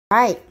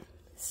Right,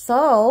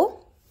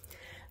 so,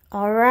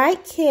 all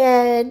right,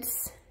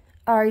 kids,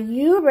 are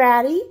you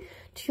ready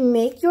to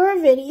make your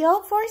video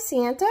for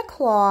Santa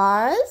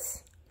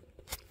Claus?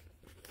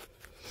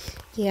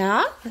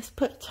 Yeah, let's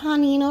put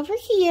Tannîn over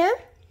here.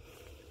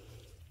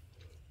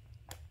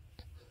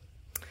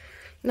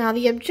 Now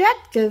the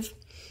objective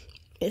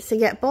is to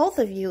get both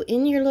of you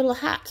in your little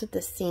hats at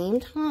the same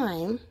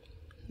time.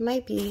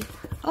 Might be,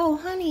 oh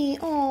honey,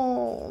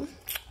 oh,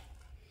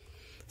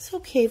 it's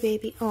okay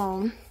baby,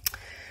 oh.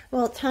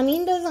 Well,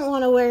 Tannîn doesn't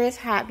want to wear his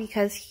hat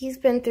because he's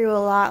been through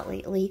a lot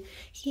lately.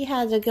 He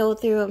had to go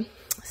through a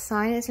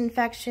sinus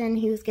infection,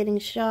 he was getting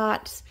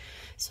shots,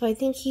 so I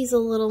think he's a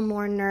little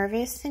more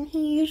nervous than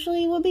he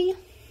usually would be.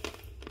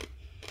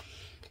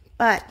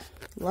 But,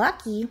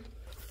 lucky,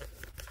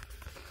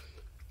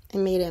 I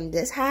made him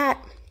this hat.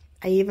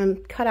 I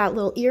even cut out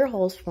little ear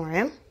holes for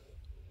him.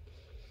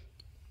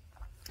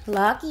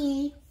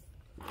 Lucky,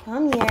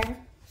 come here.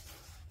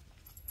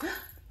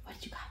 What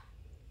you got?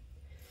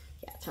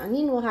 Yeah,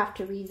 Tannîn will have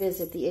to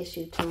revisit the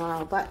issue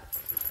tomorrow, but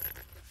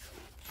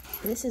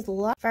this is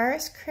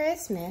first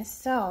Christmas,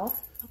 so,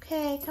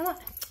 okay, come on,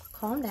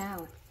 calm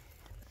down.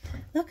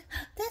 Look,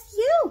 that's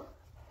you.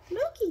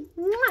 Looky,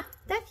 mwah,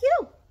 that's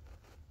you.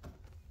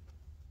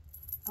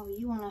 Oh,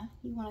 you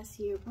wanna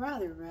see your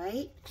brother,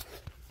 right?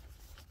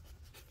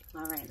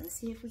 All right, let's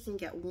see if we can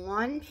get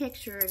one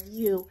picture of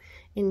you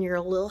in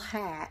your little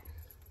hat.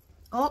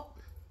 Oh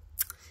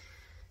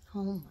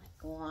my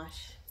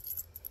gosh.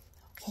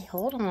 Okay,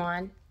 hold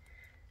on.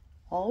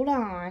 Hold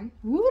on.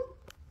 Whoop,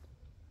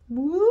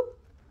 whoop.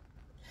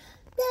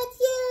 That's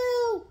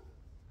you.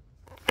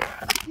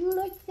 You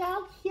look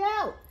so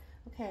cute.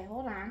 Okay,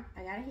 hold on.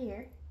 I got it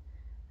here.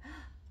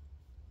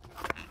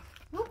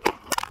 Whoop.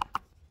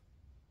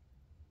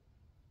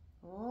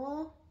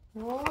 Oh,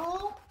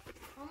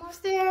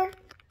 almost there.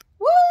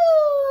 Woo!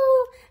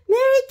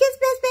 Merry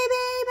Christmas,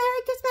 baby!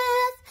 Merry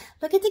Christmas!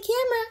 Look at the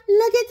camera.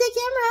 Look at the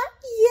camera.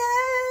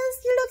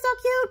 Yes, you look so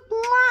cute.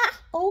 Mwah!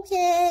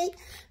 Okay.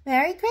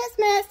 Merry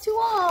Christmas to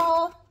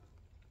all.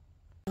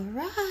 All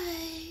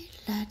right.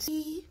 Let's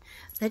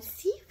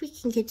see if we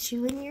can get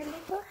you in your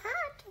little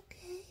hat.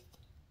 Okay.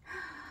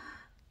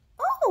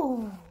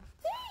 Oh,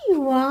 there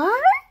you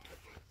are.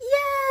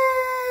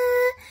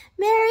 Yeah.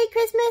 Merry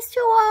Christmas to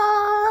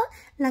all.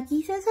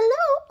 Lucky says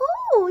hello.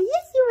 Oh,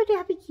 yes, you were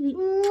happy kitty.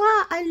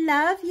 Mwah, I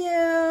love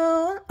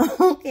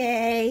you.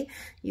 Okay,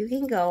 you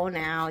can go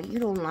now. You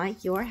don't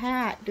like your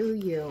hat, do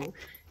you?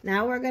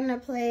 Now we're going to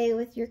play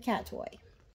with your cat toy.